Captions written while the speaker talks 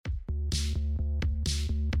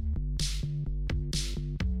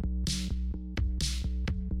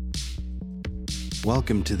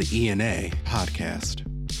Welcome to the ENA podcast.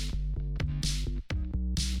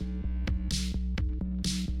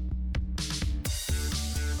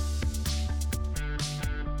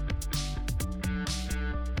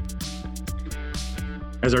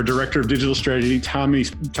 As our Director of Digital Strategy, Tommy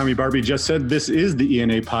Barbie just said, this is the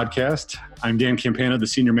ENA podcast. I'm Dan Campana, the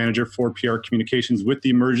Senior Manager for PR Communications with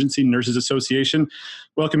the Emergency Nurses Association,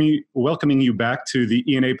 welcoming you back to the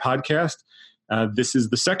ENA podcast. This is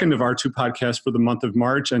the second of our two podcasts for the month of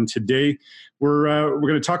March, and today we're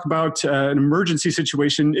going to talk about an emergency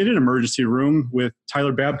situation in an emergency room with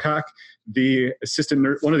Tyler Babcock, one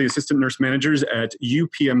of the assistant nurse managers at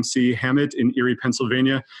UPMC Hammett in Erie,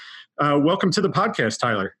 Pennsylvania. Welcome to the podcast,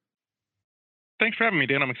 Tyler. Thanks for having me,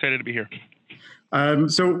 Dan. I'm excited to be here.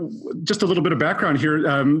 So just a little bit of background here.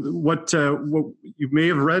 What you may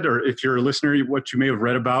have read, or if you're a listener, what you may have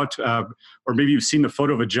read about, or maybe you've seen the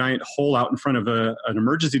photo of a giant hole out in front of an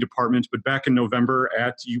emergency department. But back in November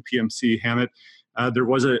at UPMC Hammett, there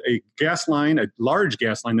was a gas line, a large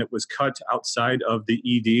gas line that was cut outside of the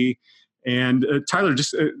ED. And Tyler,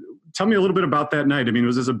 just tell me a little bit about that night. I mean,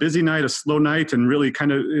 was this a busy night, a slow night, and really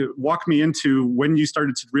kind of walk me into when you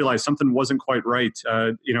started to realize something wasn't quite right,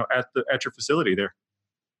 at your facility there?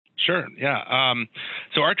 Sure. Yeah.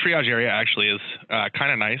 So our triage area actually is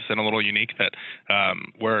kind of nice and a little unique that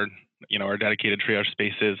where our dedicated triage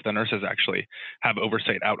space is. The nurses actually have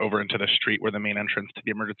oversight out over into the street where the main entrance to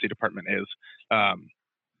the emergency department is.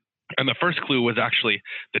 And the first clue was actually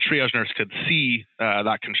the triage nurse could see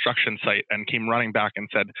that construction site and came running back and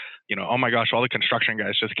said, oh my gosh, all the construction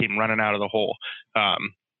guys just came running out of the hole.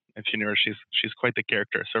 If you knew her, she's quite the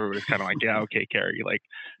character. So everybody's kind of like, yeah, okay, Carrie,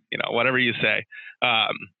 whatever you say.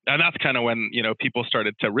 And that's kind of when, people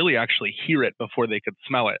started to really actually hear it before they could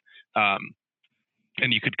smell it.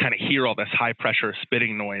 And you could kind of hear all this high pressure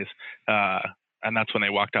spitting noise. And that's when they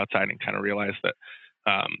walked outside and kind of realized that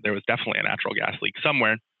there was definitely a natural gas leak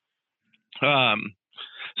somewhere. So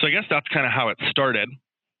I guess that's kind of how it started.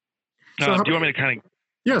 Do you want me to kind of?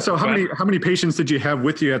 Yeah. So how many patients did you have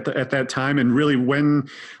with you at that time, and really when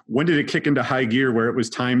did it kick into high gear where it was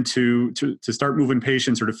time to start moving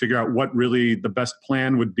patients, or to figure out what really the best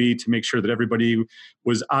plan would be to make sure that everybody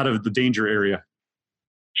was out of the danger area?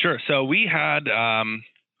 Sure. So we had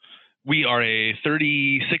we are a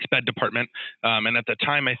 36 bed department, and at the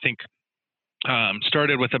time I think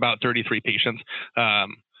started with about 33 patients.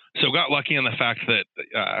 So got lucky in the fact that,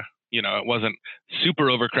 it wasn't super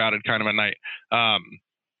overcrowded kind of a night.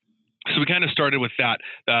 So we kind of started with that.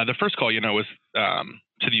 The first call, was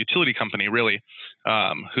to the utility company, really,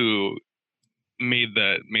 who made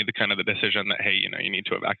the kind of the decision that, hey, you need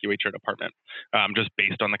to evacuate your department, just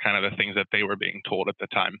based on the kind of the things that they were being told at the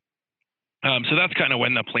time. So that's kind of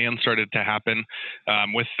when the plan started to happen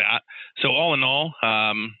with that. So all in all,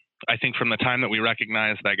 I think from the time that we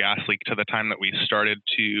recognized that gas leak to the time that we started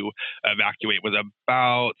to evacuate was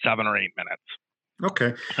about 7 or 8 minutes.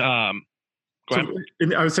 Okay. Go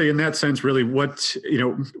ahead. I would say in that sense, really what,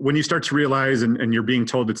 when you start to realize and you're being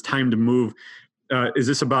told it's time to move, is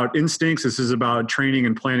this about instincts? This is about training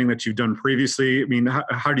and planning that you've done previously? I mean,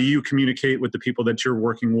 how do you communicate with the people that you're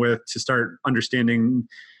working with to start understanding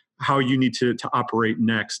how you need to operate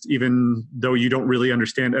next, even though you don't really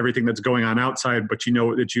understand everything that's going on outside, but you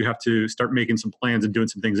know that you have to start making some plans and doing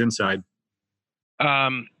some things inside?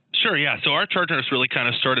 Sure. Yeah. So our charge nurse really kind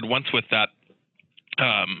of started once with that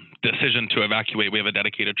decision to evacuate. We have a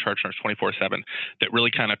dedicated charge nurse 24/7 that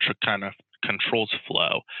really kind of controls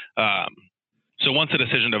flow. So once the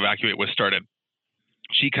decision to evacuate was started,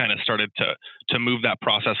 she kind of started to move that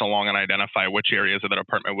process along and identify which areas of the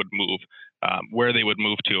department would move, where they would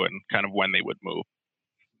move to, and kind of when they would move.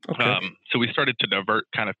 Okay. So we started to divert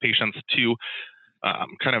kind of patients to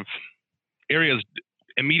kind of areas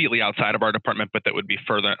immediately outside of our department, but that would be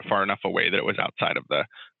far enough away that it was outside of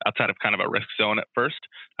kind of a risk zone at first.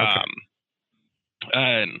 Okay.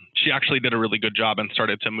 And she actually did a really good job and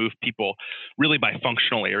started to move people really by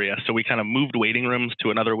functional area. So we kind of moved waiting rooms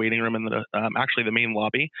to another waiting room in the the main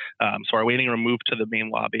lobby. So our waiting room moved to the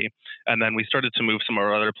main lobby, and then we started to move some of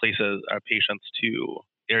our other places, our patients, to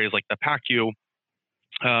areas like the PACU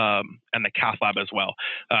and the cath lab as well.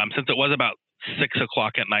 Since it was about 6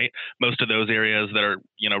 o'clock at night, most of those areas that are,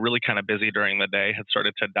 really kind of busy during the day had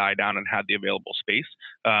started to die down and had the available space.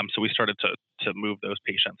 So we started to move those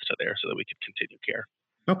patients to there so that we could continue care.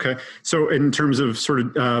 Okay. So in terms of sort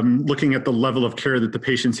of looking at the level of care that the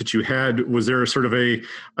patients that you had, was there sort of a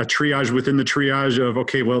triage within the triage of,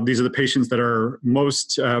 okay, well, these are the patients that are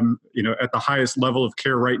most, at the highest level of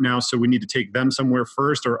care right now, so we need to take them somewhere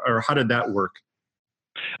first, or how did that work?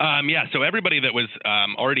 Yeah, so everybody that was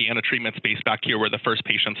already in a treatment space back here were the first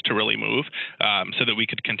patients to really move, so that we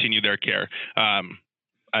could continue their care.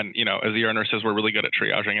 And as ER nurses, we're really good at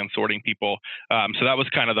triaging and sorting people. So that was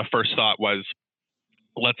kind of the first thought was,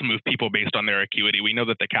 let's move people based on their acuity. We know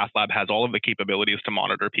that the cath lab has all of the capabilities to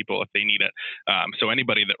monitor people if they need it. So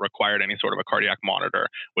anybody that required any sort of a cardiac monitor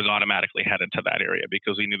was automatically headed to that area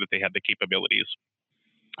because we knew that they had the capabilities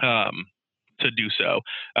to do so.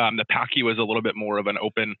 The PACU was a little bit more of an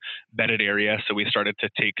open bedded area. So we started to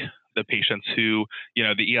take the patients who,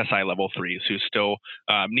 the ESI level 3s who still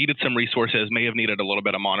needed some resources, may have needed a little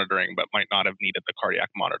bit of monitoring, but might not have needed the cardiac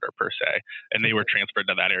monitor per se. And they were transferred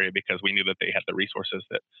to that area because we knew that they had the resources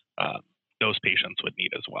that those patients would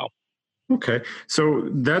need as well. Okay, so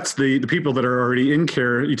that's the people that are already in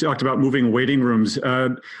care. You talked about moving waiting rooms.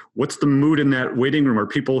 What's the mood in that waiting room? Are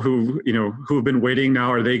people who have been waiting now,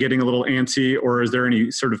 are they getting a little antsy, or is there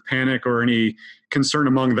any sort of panic or any concern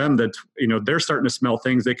among them that they're starting to smell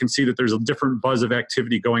things? They can see that there's a different buzz of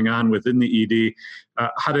activity going on within the ED.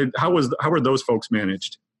 How were those folks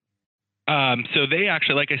managed? So they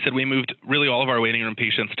actually, like I said, we moved really all of our waiting room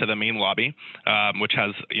patients to the main lobby, which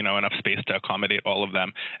has, enough space to accommodate all of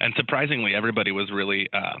them. And surprisingly, everybody was really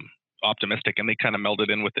optimistic, and they kind of melded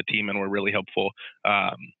in with the team and were really helpful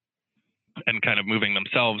and kind of moving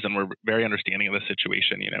themselves, and were very understanding of the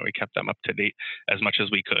situation. We kept them up to date as much as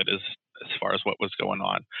we could as far as what was going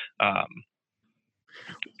on.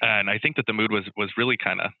 And I think that the mood was really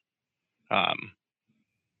kind of,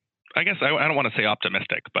 I guess I don't want to say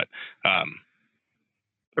optimistic, but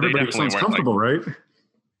everybody sounds comfortable, right?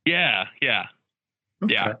 Yeah.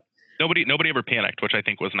 Okay. Yeah. Nobody ever panicked, which I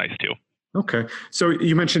think was nice too. Okay. So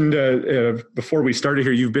you mentioned before we started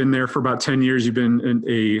here, you've been there for about 10 years. You've been an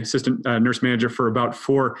assistant nurse manager for about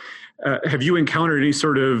 4. Have you encountered any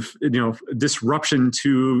sort of, disruption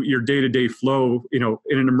to your day-to-day flow, in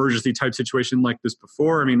an emergency type situation like this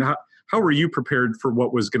before? I mean, how were you prepared for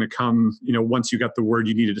what was going to come, once you got the word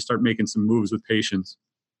you needed to start making some moves with patients?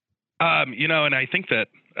 And I think that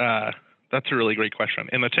that's a really great question.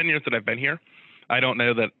 In the 10 years that I've been here, I don't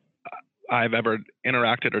know that I've ever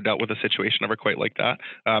interacted or dealt with a situation ever quite like that.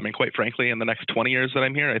 And quite frankly, in the next 20 years that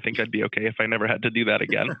I'm here, I think I'd be okay if I never had to do that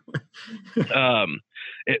again.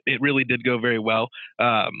 It really did go very well.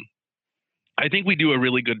 I think we do a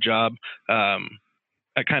really good job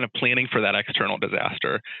at kind of planning for that external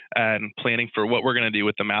disaster and planning for what we're going to do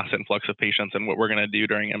with the mass influx of patients and what we're going to do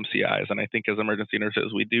during MCIs. And I think as emergency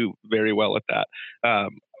nurses, we do very well at that.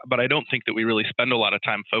 But I don't think that we really spend a lot of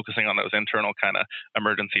time focusing on those internal kind of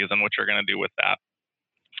emergencies and what you're going to do with that.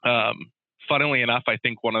 Funnily enough, I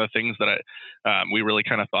think one of the things that we really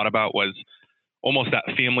kind of thought about was almost that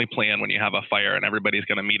family plan when you have a fire and everybody's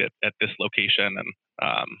going to meet at this location and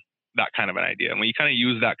that kind of an idea. And when you kind of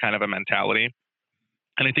use that kind of a mentality,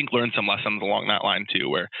 and I think learn some lessons along that line too,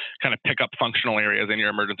 where kind of pick up functional areas in your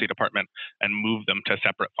emergency department and move them to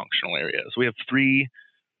separate functional areas. We have 3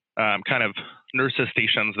 kind of nurses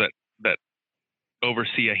stations that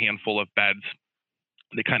oversee a handful of beds.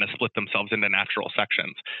 They kind of split themselves into natural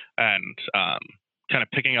sections, and kind of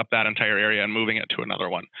picking up that entire area and moving it to another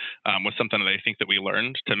one was something that I think that we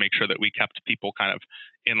learned to make sure that we kept people kind of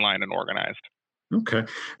in line and organized. Okay.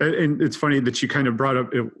 And it's funny that you kind of brought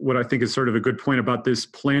up what I think is sort of a good point about this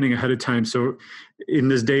planning ahead of time. So in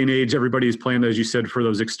this day and age, everybody is planned, as you said, for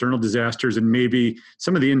those external disasters, and maybe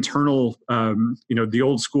some of the internal, the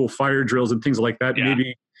old school fire drills and things like that,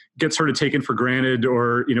 maybe get sort of taken for granted,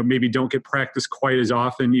 or, maybe don't get practiced quite as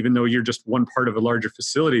often, even though you're just one part of a larger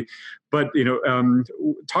facility. But,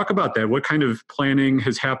 talk about that. What kind of planning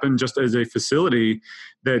has happened just as a facility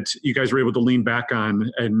that you guys were able to lean back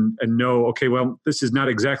on and know, okay, well, this is not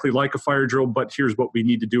exactly like a fire drill, but here's what we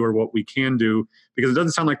need to do or what we can do? Because it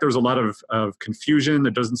doesn't sound like there was a lot of confusion.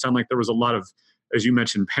 It doesn't sound like there was a lot of, as you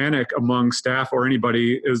mentioned, panic among staff or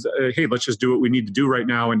anybody. Is hey, let's just do what we need to do right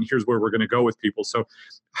now, and here's where we're going to go with people. So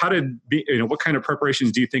what kind of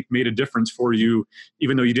preparations do you think made a difference for you,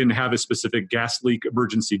 even though you didn't have a specific gas leak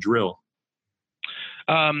emergency drill?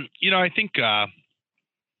 I think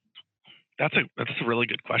that's a really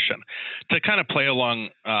good question. To kind of play along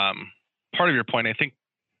part of your point, I think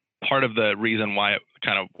part of the reason why it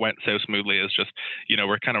kind of went so smoothly is just,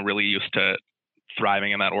 we're kind of really used to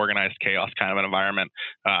thriving in that organized chaos kind of an environment,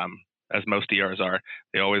 as most ERs are.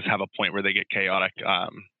 They always have a point where they get chaotic,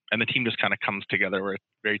 and the team just kind of comes together. We're a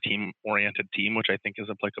very team-oriented team, which I think is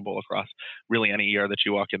applicable across really any ER that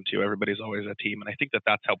you walk into. Everybody's always a team, and I think that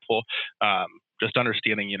that's helpful. Just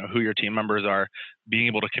understanding, who your team members are, being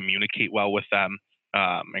able to communicate well with them,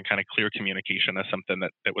 and kind of clear communication is something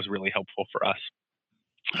that was really helpful for us.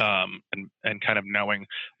 and kind of knowing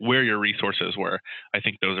where your resources were. I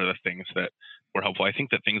think those are the things that were helpful. I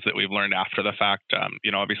think the things that we've learned after the fact,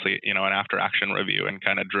 obviously, an after action review and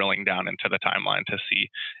kind of drilling down into the timeline to see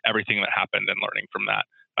everything that happened and learning from that.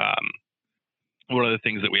 One of the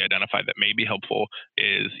things that we identified that may be helpful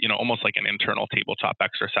is, almost like an internal tabletop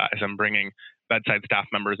exercise and bringing bedside staff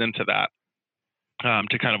members into that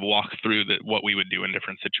to kind of walk through what we would do in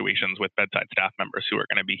different situations with bedside staff members who are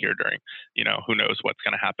going to be here during, who knows what's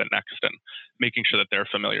going to happen next, and making sure that they're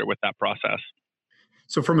familiar with that process.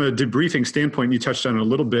 So from a debriefing standpoint, you touched on it a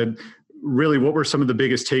little bit. Really, what were some of the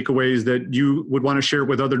biggest takeaways that you would want to share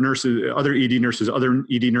with other nurses, other ED nurses, other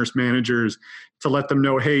ED nurse managers, to let them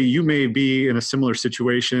know, hey, you may be in a similar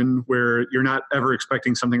situation where you're not ever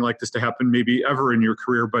expecting something like this to happen, maybe ever in your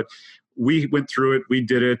career, but we went through it, we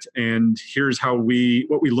did it, and here's what we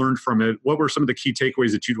learned from it. What were some of the key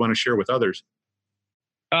takeaways that you'd want to share with others?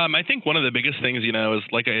 I think one of the biggest things, is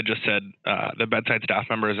like I had just said, the bedside staff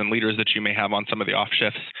members and leaders that you may have on some of the off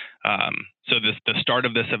shifts. So the start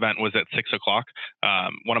of this event was at 6 o'clock.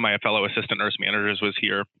 One of my fellow assistant nurse managers was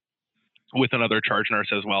here with another charge nurse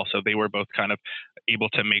as well. So they were both kind of able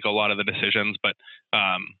to make a lot of the decisions, but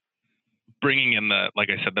bringing in like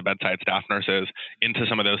I said, the bedside staff nurses into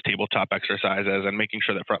some of those tabletop exercises and making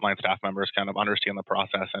sure that frontline staff members kind of understand the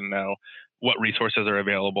process and know what resources are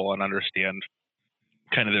available and understand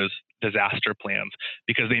kind of those disaster plans,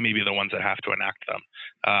 because they may be the ones that have to enact them.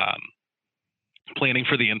 Planning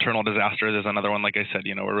for the internal disasters is another one. Like I said,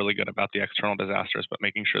 we're really good about the external disasters, but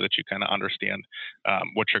making sure that you kind of understand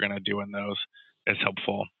what you're going to do in those is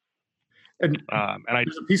helpful. And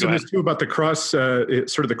there's a piece of this too about the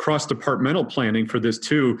the cross-departmental planning for this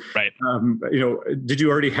too. Right. Did you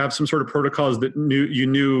already have some sort of protocols that you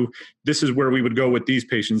knew this is where we would go with these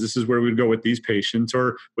patients, this is where we would go with these patients,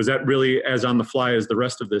 or was that really as on the fly as the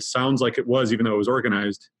rest of this? Sounds like it was, even though it was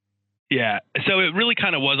organized. Yeah, so it really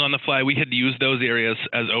kind of was on the fly. We had used those areas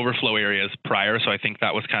as overflow areas prior, so I think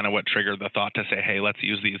that was kind of what triggered the thought to say, hey, let's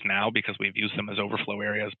use these now because we've used them as overflow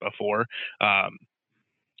areas before.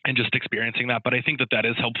 And just experiencing that. But I think that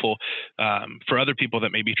is helpful for other people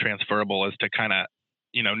that may be transferable, is to kind of,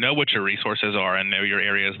 know what your resources are and know your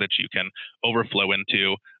areas that you can overflow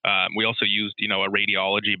into. We also used, a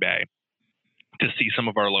radiology bay to see some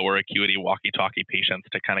of our lower acuity walkie-talkie patients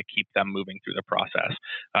to kind of keep them moving through the process.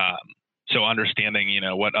 So understanding,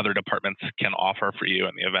 what other departments can offer for you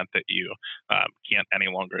in the event that you can't any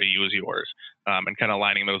longer use yours, and kind of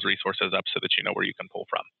lining those resources up so that you know where you can pull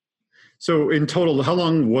from. So in total, how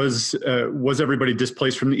long was everybody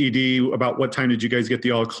displaced from the ED? About what time did you guys get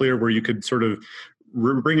the all clear where you could sort of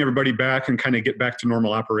bring everybody back and kind of get back to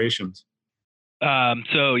normal operations?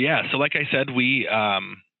 So like I said, we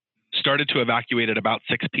started to evacuate at about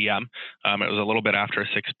 6 p.m. It was a little bit after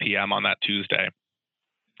 6 p.m. on that Tuesday,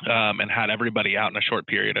 and had everybody out in a short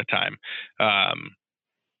period of time.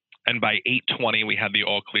 And by 8:20, we had the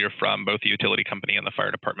all clear from both the utility company and the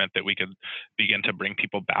fire department that we could begin to bring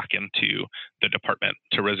people back into the department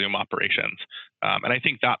to resume operations. And I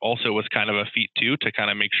think that also was kind of a feat too, to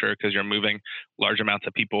kind of make sure, because you're moving large amounts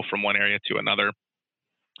of people from one area to another.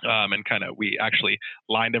 And kind of, we actually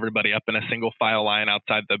lined everybody up in a single file line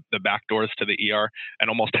outside the back doors to the ER, and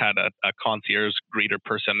almost had a concierge greeter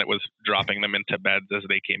person that was dropping them into beds as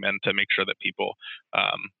they came in, to make sure that people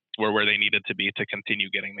were where they needed to be to continue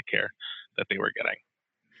getting the care that they were getting.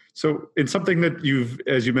 So it's something that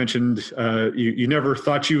as you mentioned, you never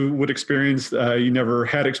thought you would experience, you never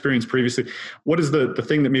had experienced previously. What is the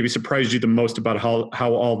thing that maybe surprised you the most about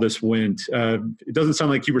how all this went? It doesn't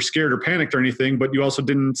sound like you were scared or panicked or anything, but you also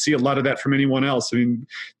didn't see a lot of that from anyone else. I mean,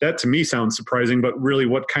 that to me sounds surprising, but really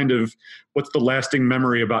what's the lasting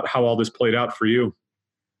memory about how all this played out for you?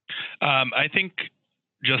 I think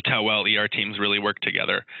just how well ER teams really work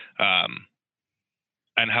together.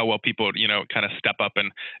 And how well people, kind of step up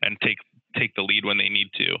and take the lead when they need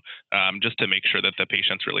to, just to make sure that the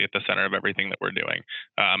patient's really at the center of everything that we're doing.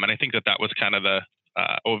 And I think that was kind of the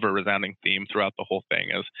over resounding theme throughout the whole thing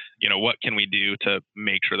is, what can we do to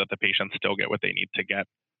make sure that the patients still get what they need to get?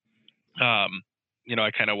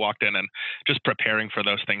 I kind of walked in, and just preparing for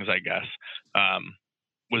those things, I guess,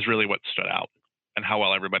 was really what stood out, and how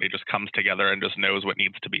well everybody just comes together and just knows what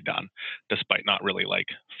needs to be done, despite not really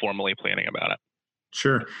formally planning about it.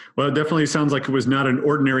 Sure. Well, it definitely sounds like it was not an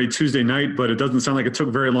ordinary Tuesday night, but it doesn't sound like it took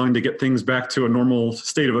very long to get things back to a normal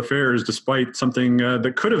state of affairs, despite something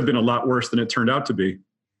that could have been a lot worse than it turned out to be.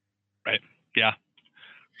 Right. Yeah.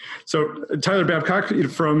 So Tyler Babcock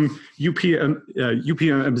from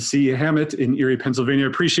UPMC Hammett in Erie, Pennsylvania. I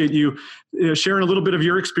appreciate you sharing a little bit of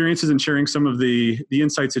your experiences and sharing some of the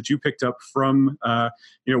insights that you picked up from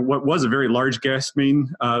what was a very large gas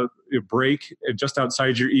main break just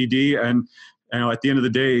outside your ED. And at the end of the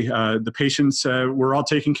day, the patients were all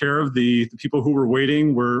taken care of. The people who were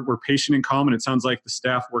waiting were patient and calm, and it sounds like the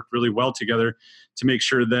staff worked really well together to make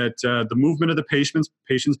sure that the movement of the patients,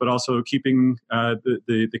 but also keeping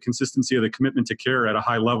the consistency of the commitment to care at a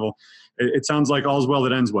high level. It sounds like all's well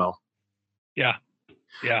that ends well. Yeah.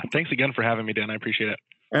 Thanks again for having me, Dan. I appreciate it.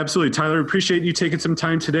 Absolutely, Tyler. Appreciate you taking some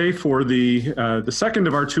time today for the second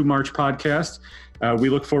of our 2 March podcast. We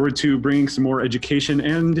look forward to bringing some more education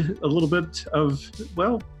and a little bit of,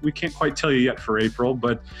 we can't quite tell you yet for April,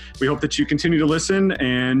 but we hope that you continue to listen,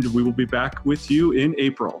 and we will be back with you in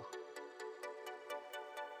April.